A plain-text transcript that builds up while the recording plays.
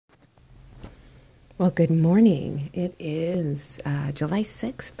Well, good morning. It is July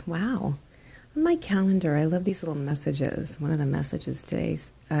 6th. Wow. On my calendar, I love these little messages. One of the messages today,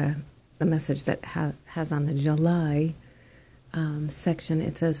 the message that has on the July section,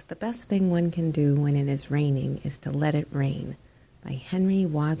 it says, "The best thing one can do when it is raining is to let it rain," by Henry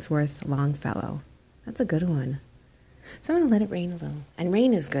Wadsworth Longfellow. That's a good one. So I'm going to let it rain a little. And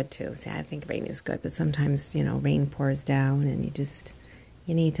rain is good too. See, I think rain is good, but sometimes, rain pours down and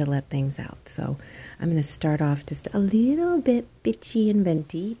you need to let things out. So I'm going to start off just a little bit bitchy and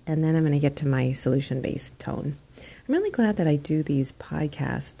venty, and then I'm going to get to my solution-based tone. I'm really glad that I do these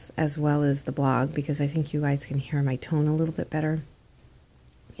podcasts as well as the blog, because I think you guys can hear my tone a little bit better.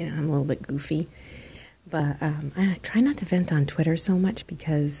 I'm a little bit goofy. But I try not to vent on Twitter so much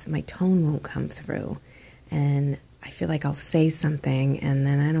because my tone won't come through. And I feel like I'll say something and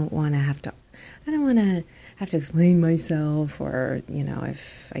then I don't want to have to explain myself, or,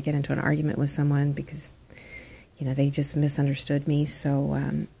 if I get into an argument with someone because, they just misunderstood me. So,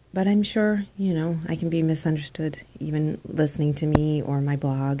 but I'm sure, I can be misunderstood even listening to me or my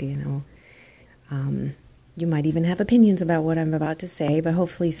blog, You might even have opinions about what I'm about to say, but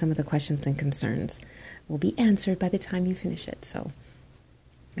hopefully some of the questions and concerns will be answered by the time you finish it. So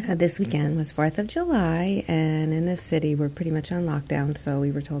this weekend was 4th of July, and in this city we're pretty much on lockdown, so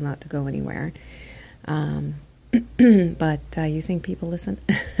we were told not to go anywhere. But you think people listen?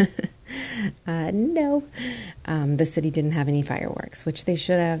 No. The city didn't have any fireworks, which they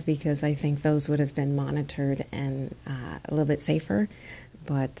should have, because I think those would have been monitored and a little bit safer.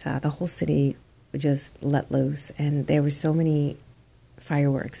 But the whole city just let loose, and there were so many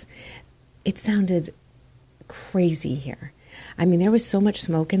fireworks. It sounded crazy here. I mean, there was so much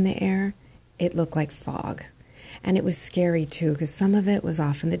smoke in the air, it looked like fog. And it was scary too, because some of it was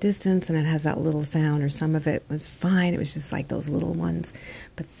off in the distance and it has that little sound, or some of it was fine. It was just like those little ones.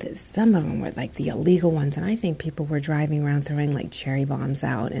 But some of them were like the illegal ones. And I think people were driving around throwing like cherry bombs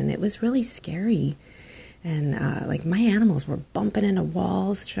out, and it was really scary. And like my animals were bumping into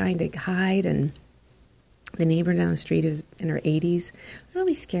walls trying to hide, and the neighbor down the street is in her 80s. It was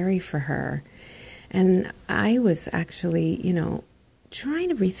really scary for her. And I was actually, trying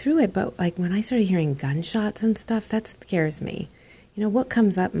to breathe through it, but like when I started hearing gunshots and stuff, that scares me. What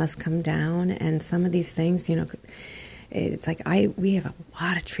comes up must come down, and some of these things, it's like we have a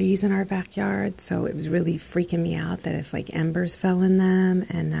lot of trees in our backyard, so it was really freaking me out that if like embers fell in them,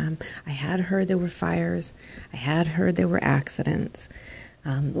 and I had heard there were fires, I had heard there were accidents,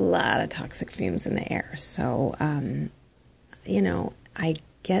 a lot of toxic fumes in the air. So, I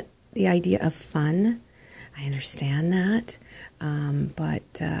get the idea of fun. I understand that. But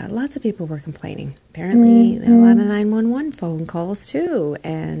lots of people were complaining. Apparently, there are a lot of 911 phone calls too.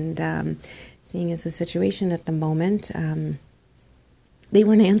 And seeing as the situation at the moment, they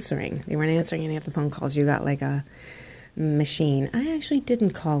weren't answering. They weren't answering any of the phone calls. You got like a machine. I actually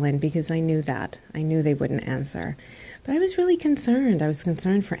didn't call in because I knew that. I knew they wouldn't answer. But I was really concerned. I was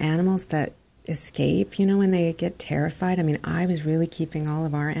concerned for animals that escape, when they get terrified. I mean, I was really keeping all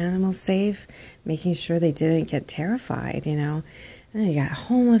of our animals safe, making sure they didn't get terrified, And you got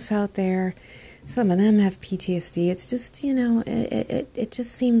homeless out there. Some of them have PTSD. It's just, it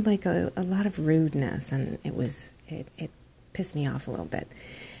just seemed like a lot of rudeness, and it pissed me off a little bit.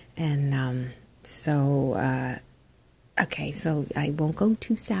 And okay, so I won't go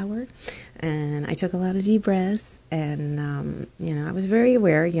too sour, and I took a lot of deep breaths. And, I was very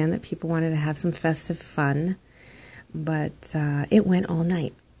aware, again, that people wanted to have some festive fun, but it went all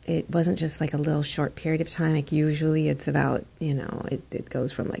night. It wasn't just like a little short period of time. Like usually it's about, it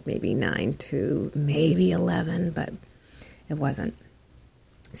goes from like maybe 9 to maybe 11, but it wasn't.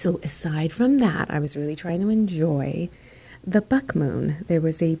 So aside from that, I was really trying to enjoy the buck moon. There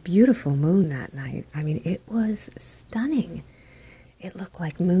was a beautiful moon that night. I mean, it was stunning. It looked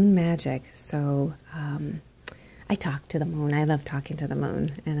like moon magic. So, I talked to the moon. I love talking to the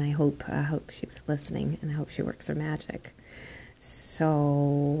moon, and I hope she was listening, and I hope she works her magic.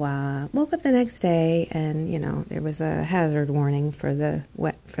 So woke up the next day, and there was a hazard warning for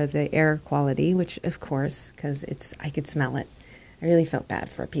the air quality, which of course, because I could smell it. I really felt bad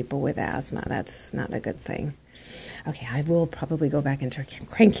for people with asthma. That's not a good thing. Okay, I will probably go back into a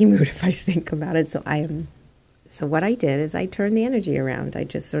cranky mood if I think about it. So what I did is I turned the energy around. I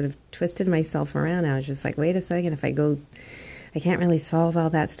just sort of twisted myself around. I was just like, wait a second, I can't really solve all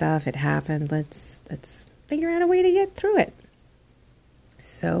that stuff. It happened. Let's figure out a way to get through it.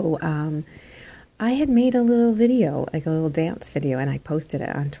 So I had made a little video, like a little dance video, and I posted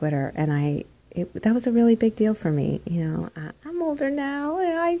it on Twitter. And that was a really big deal for me. I'm older now,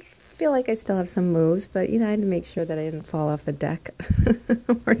 and I feel like I still have some moves, but I had to make sure that I didn't fall off the deck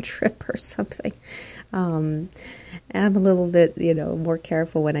or trip or something. I'm a little bit, more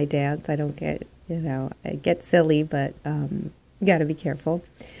careful when I dance. I don't get, I get silly, but got to be careful.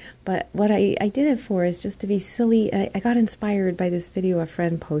 But what I did it for is just to be silly. I got inspired by this video a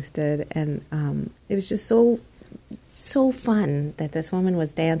friend posted, and it was just so fun that this woman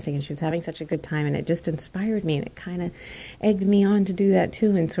was dancing and she was having such a good time, and it just inspired me, and it kind of egged me on to do that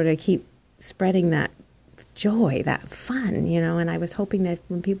too and sort of keep spreading that joy, that fun, and I was hoping that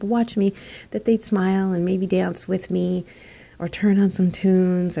when people watch me that they'd smile and maybe dance with me or turn on some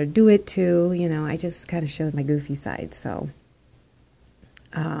tunes or do it too. I just kind of showed my goofy side. So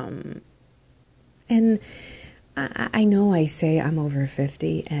and I know I say I'm over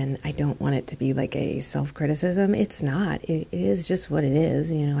 50 and I don't want it to be like a self-criticism. It's not. It is just what it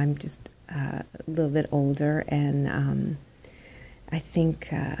is. I'm just a little bit older, and I think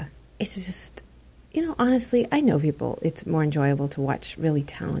it's just, honestly, I know people, it's more enjoyable to watch really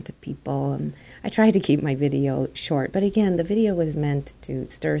talented people. And I tried to keep my video short, but again, the video was meant to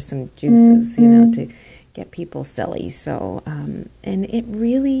stir some juices, to get people silly. So, and it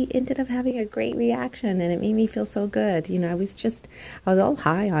really ended up having a great reaction, and it made me feel so good. I was all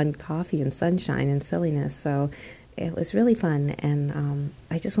high on coffee and sunshine and silliness. So it was really fun. And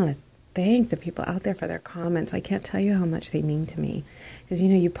I just want to thank the people out there for their comments. I can't tell you how much they mean to me. Because,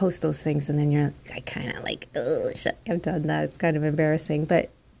 you post those things and then I kind of like, oh, shit, I've done that. It's kind of embarrassing. But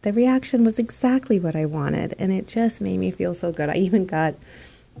the reaction was exactly what I wanted. And it just made me feel so good. I even got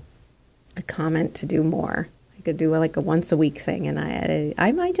a comment to do more. I could do like a once a week thing, and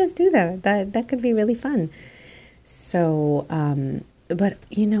I might just do that. That could be really fun. So, but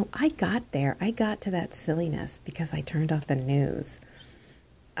I got there. I got to that silliness because I turned off the news.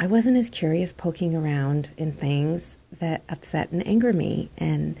 I wasn't as curious poking around in things that upset and anger me.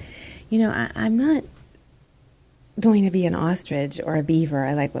 And, I'm not going to be an ostrich or a beaver.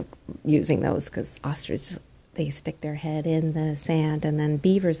 I like using those because ostriches, they stick their head in the sand, and then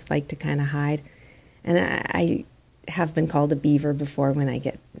beavers like to kind of hide. And I have been called a beaver before when I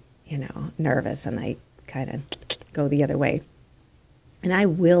get, nervous, and I kind of go the other way. And I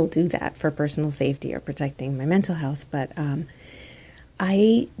will do that for personal safety or protecting my mental health, but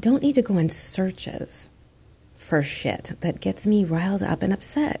I don't need to go on searches for shit that gets me riled up and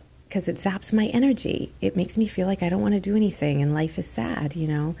upset, because it zaps my energy. It makes me feel like I don't want to do anything and life is sad,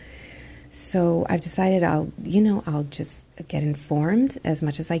 So I've decided I'll just get informed as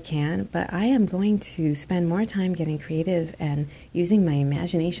much as I can, but I am going to spend more time getting creative and using my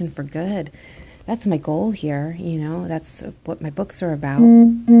imagination for good. That's my goal here, that's what my books are about,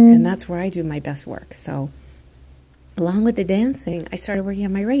 and that's where I do my best work. So along with the dancing, I started working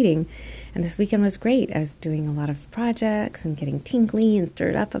on my writing, and this weekend was great. I was doing a lot of projects and getting tingly and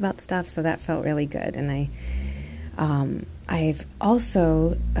stirred up about stuff, so that felt really good. And I've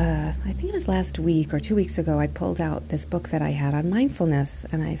also, I think it was last week or 2 weeks ago, I pulled out this book that I had on mindfulness,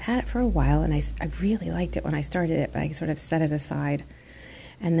 and I've had it for a while, and I really liked it when I started it, but I sort of set it aside.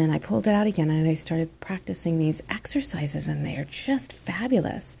 And then I pulled it out again, and I started practicing these exercises, and they are just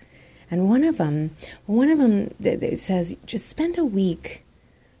fabulous. And one of them, it says, just spend a week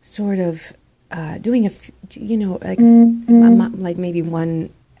sort of doing like maybe one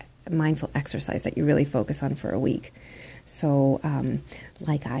mindful exercise that you really focus on for a week. So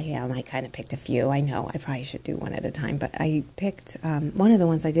like I kind of picked a few. I know I probably should do one at a time, but I picked, one of the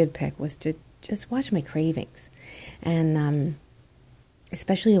ones I did pick was to just watch my cravings. And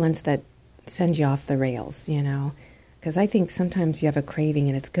especially the ones that send you off the rails, because I think sometimes you have a craving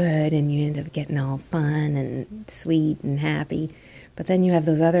and it's good and you end up getting all fun and sweet and happy. But then you have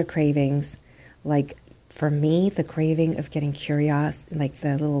those other cravings, like for me, the craving of getting curious, like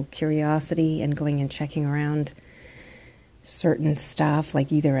the little curiosity and going and checking around certain stuff,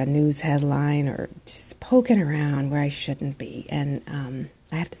 like either a news headline or just poking around where I shouldn't be. And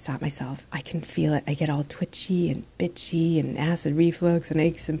I have to stop myself. I can feel it. I get all twitchy and bitchy and acid reflux and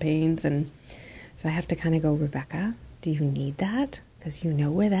aches and pains. And so I have to kind of go, Rebecca, do you need that? Because you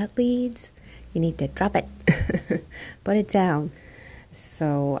know where that leads. You need to drop it. Put it down.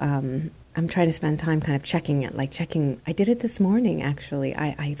 So I'm trying to spend time kind of checking it, I did it this morning, actually.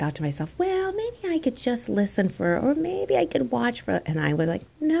 I thought to myself, well, maybe I could just listen or maybe I could watch and I was like,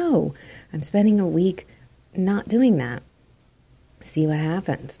 no, I'm spending a week not doing that. See what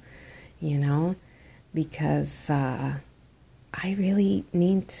happens, because I really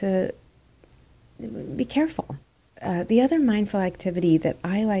need to be careful. The other mindful activity that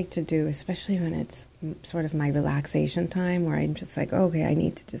I like to do, especially when it's sort of my relaxation time, where I'm just like, okay, I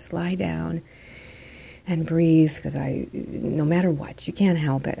need to just lie down and breathe, because no matter what, you can't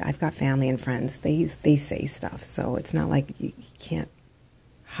help it. I've got family and friends. They say stuff, so it's not like you can't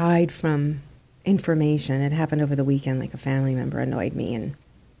hide from information. It happened over the weekend, like a family member annoyed me and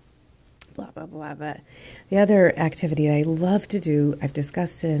blah, blah, blah. But the other activity I love to do, I've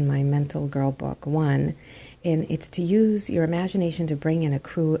discussed it in my Mental Girl book 1, and it's to use your imagination to bring in a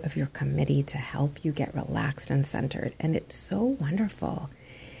crew of your committee to help you get relaxed and centered. And it's so wonderful.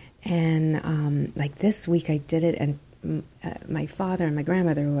 And like this week I did it, and my father and my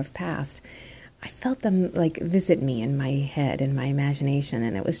grandmother who have passed, I felt them like visit me in my head, in my imagination,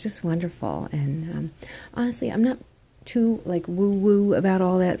 and it was just wonderful. And honestly, I'm not too like woo-woo about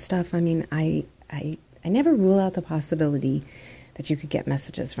all that stuff. I mean, I never rule out the possibility that you could get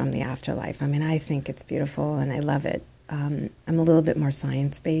messages from the afterlife. I mean, I think it's beautiful and I love it. I'm a little bit more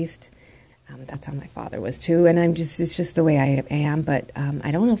science-based. That's how my father was too, and it's just the way I am, but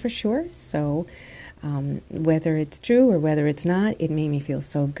I don't know for sure, so whether it's true or whether it's not, it made me feel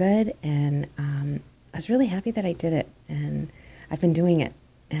so good, and I was really happy that I did it, and I've been doing it,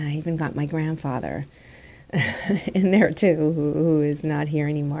 and I even got my grandfather in there too, who is not here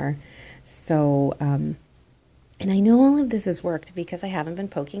anymore, so, and I know all of this has worked because I haven't been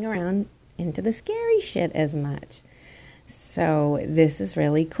poking around into the scary shit as much. So this is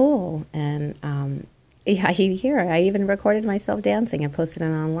really cool, and yeah, I even recorded myself dancing and posted it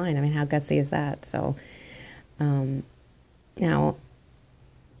online. I mean, how gutsy is that? So now,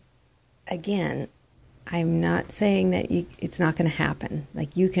 again, I'm not saying that it's not going to happen.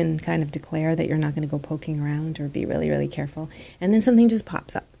 Like, you can kind of declare that you're not going to go poking around or be really, really careful, and then something just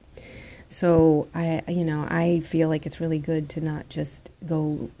pops up. So I feel like it's really good to not just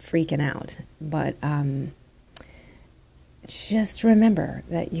go freaking out, but just remember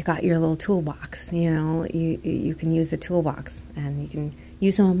that you got your little toolbox. You can use a toolbox, and you can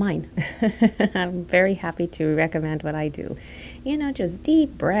use some of mine. I'm very happy to recommend what I do. Just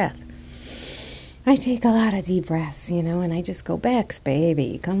deep breath. I take a lot of deep breaths, and I just go, Bex,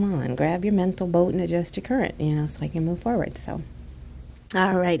 baby, come on, grab your mental boat and adjust your current, so I can move forward. So,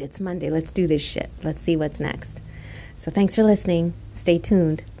 all right, it's Monday. Let's do this shit. Let's see what's next. So thanks for listening. Stay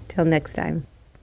tuned. Till next time.